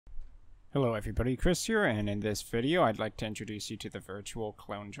Hello everybody, Chris here, and in this video I'd like to introduce you to the Virtual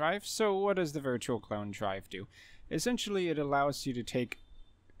CloneDrive. So what does the Virtual CloneDrive do? Essentially it allows you to take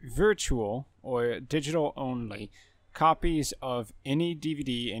virtual or digital only copies of any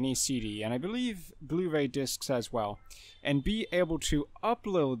DVD, any CD, and I believe Blu-ray discs as well, and be able to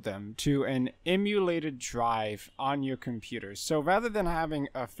upload them to an emulated drive on your computer. So rather than having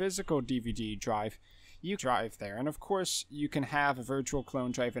a physical DVD drive, you drive there, and of course you can have a virtual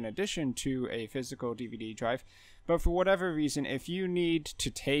clone drive in addition to a physical DVD drive, but for whatever reason, if you need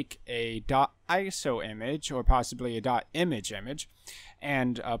to take a .ISO image or possibly a .image image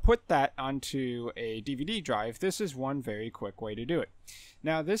and put that onto a DVD drive, this is one very quick way to do it.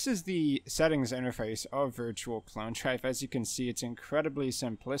 Now this is the settings interface of Virtual Clone Drive. As you can see, it's incredibly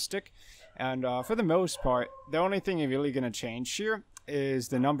simplistic, and for the most part the only thing you're really going to change here is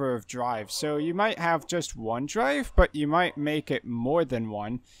the number of drives. So you might have just one drive, but you might make it more than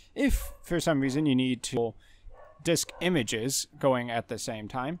one if for some reason you need to disk images going at the same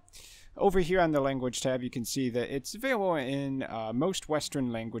time. Over here on the language tab, you can see that it's available in most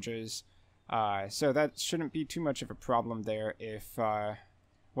Western languages, so that shouldn't be too much of a problem there. If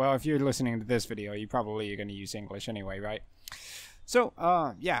well, if you're listening to this video, you probably are going to use English anyway, right? So,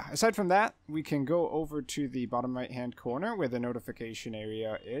 yeah, aside from that, we can go over to the bottom right-hand corner where the notification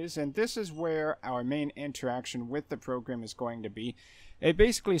area is, and this is where our main interaction with the program is going to be. It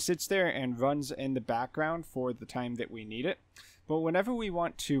basically sits there and runs in the background for the time that we need it, but whenever we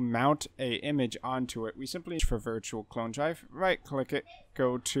want to mount an image onto it, we simply for Virtual Clone Drive, right-click it,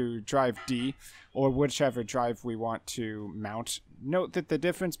 go to Drive D, or whichever drive we want to mount. Note that the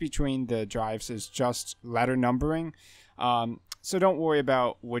difference between the drives is just letter numbering, so don't worry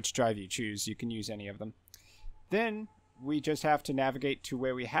about which drive you choose. You can use any of them. Then we just have to navigate to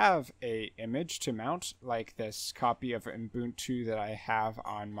where we have a image to mount, like this copy of Ubuntu that I have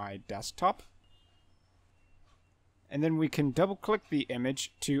on my desktop. And then we can double click the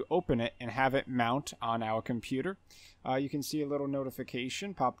image to open it and have it mount on our computer. You can see a little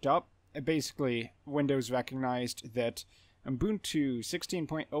notification popped up. Basically, Windows recognized that Ubuntu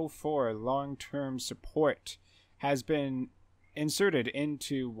 16.04 long-term support has been inserted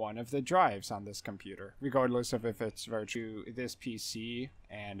into one of the drives on this computer, regardless of if it's virtual this PC,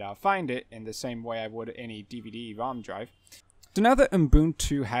 and find it in the same way I would any DVD ROM drive. So now that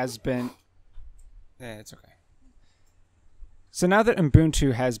Ubuntu has been it's okay. So now that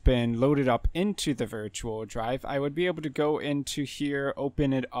Ubuntu has been loaded up into the virtual drive, I would be able to go into here,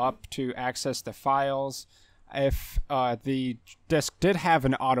 open it up to access the files. If the disk did have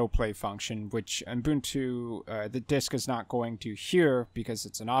an autoplay function, which Ubuntu, the disk is not going to hear because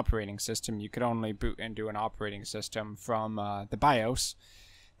it's an operating system. You could only boot into an operating system from the BIOS.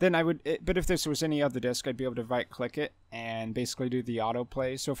 Then I would, but if this was any other disk, I'd be able to right-click it and basically do the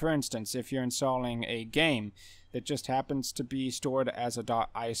autoplay. So for instance, if you're installing a game that just happens to be stored as a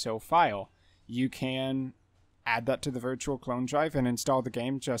 .iso file, you can add that to the Virtual Clone Drive and install the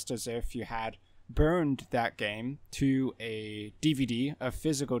game just as if you had burned that game to a DVD, a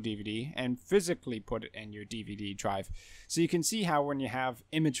physical DVD, and physically put it in your DVD drive. So you can see how when you have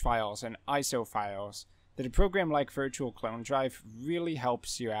image files and ISO files, that a program like Virtual Clone Drive really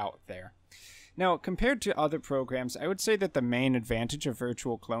helps you out there. Now, compared to other programs, I would say that the main advantage of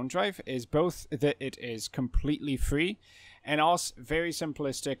Virtual Clone Drive is both that it is completely free and also very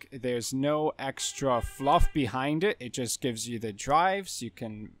simplistic. There's no extra fluff behind it. It just gives you the drives. You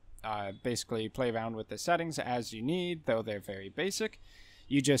can basically play around with the settings as you need, though they're very basic.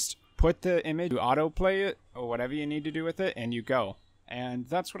 You just put the image, you autoplay it, or whatever you need to do with it, and you go. And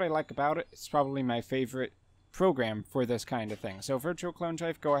that's what I like about it. It's probably my favorite program for this kind of thing. So Virtual Clone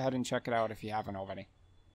Drive, go ahead and check it out if you haven't already.